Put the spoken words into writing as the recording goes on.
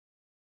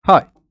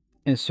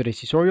In today's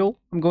tutorial,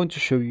 I'm going to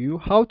show you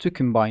how to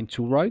combine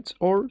two rides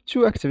or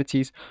two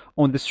activities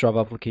on the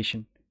Strava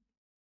application.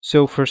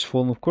 So first of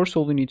all, of course,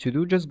 all you need to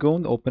do, just go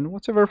and open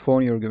whatever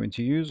phone you're going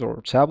to use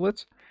or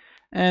tablet.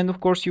 And of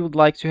course, you would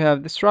like to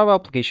have the Strava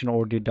application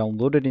already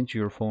downloaded into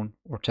your phone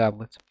or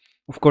tablet.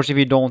 Of course, if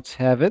you don't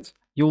have it,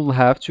 you'll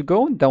have to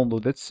go and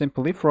download it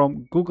simply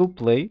from Google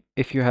Play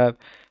if you have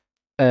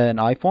an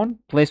iPhone,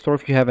 Play Store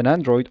if you have an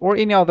Android, or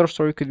any other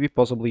store you could be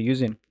possibly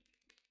using.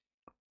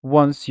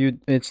 Once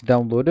it's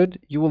downloaded,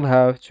 you will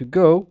have to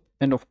go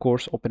and of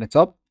course open it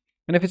up.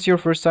 And if it's your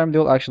first time,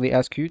 they'll actually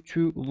ask you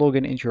to log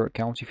in into your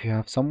account. If you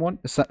have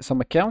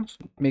some account,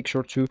 make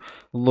sure to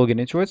log in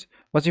into it.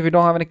 But if you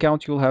don't have an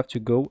account, you'll have to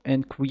go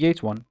and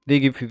create one. They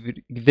give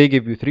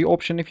you three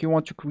options if you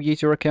want to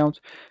create your account.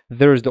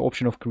 There is the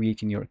option of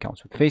creating your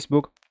account with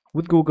Facebook,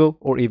 with Google,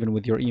 or even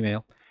with your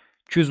email.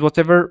 Choose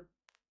whatever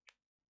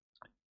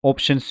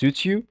option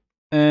suits you,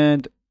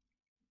 and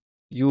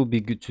you'll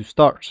be good to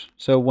start.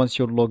 So once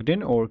you're logged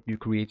in or you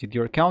created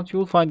your account,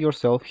 you'll find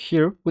yourself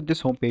here with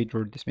this home page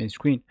or this main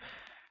screen.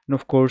 And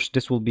of course,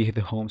 this will be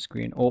the home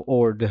screen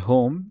or the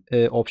home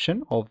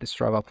option of the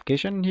Strava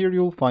application. Here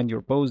you'll find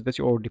your post that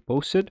you already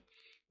posted.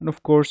 And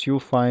of course, you'll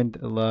find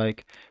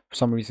like for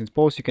some reasons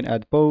posts, you can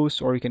add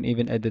posts or you can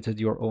even edit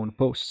your own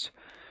posts.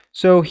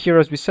 So here,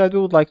 as we said,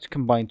 we would like to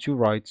combine two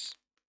rides.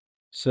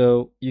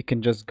 So you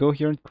can just go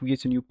here and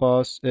create a new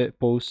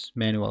post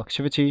manual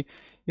activity.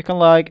 You can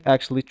like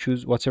actually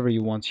choose whatever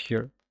you want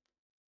here.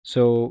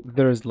 So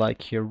there's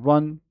like here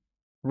run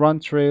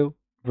trail,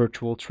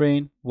 virtual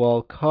train,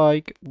 walk,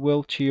 hike,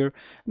 wheelchair,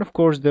 and of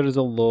course there is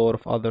a lot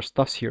of other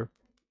stuffs here.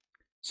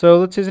 So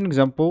let's say as an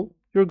example,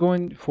 you're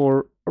going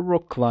for a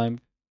rock climb,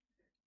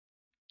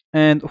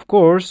 and of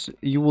course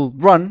you will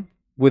run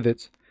with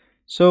it.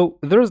 So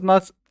there's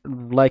not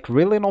like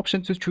really an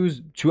option to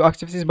choose two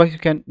activities, but you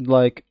can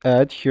like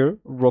add here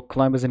rock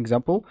climb as an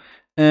example,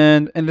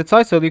 and in the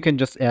title you can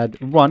just add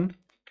run,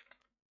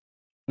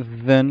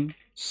 then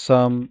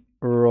some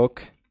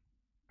rock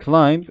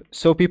climb,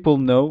 so people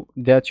know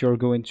that you're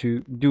going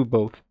to do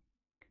both.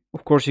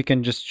 Of course, you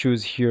can just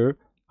choose here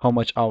how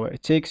much hour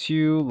it takes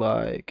you,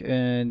 like,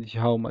 and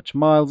how much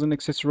miles and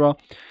etc.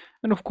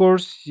 And of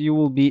course, you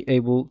will be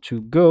able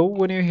to go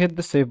when you hit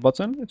the save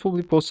button. It will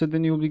be posted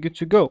and you'll be good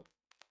to go.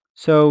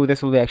 So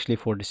this will be actually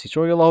for this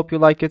tutorial. I hope you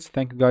like it.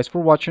 Thank you guys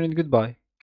for watching and goodbye.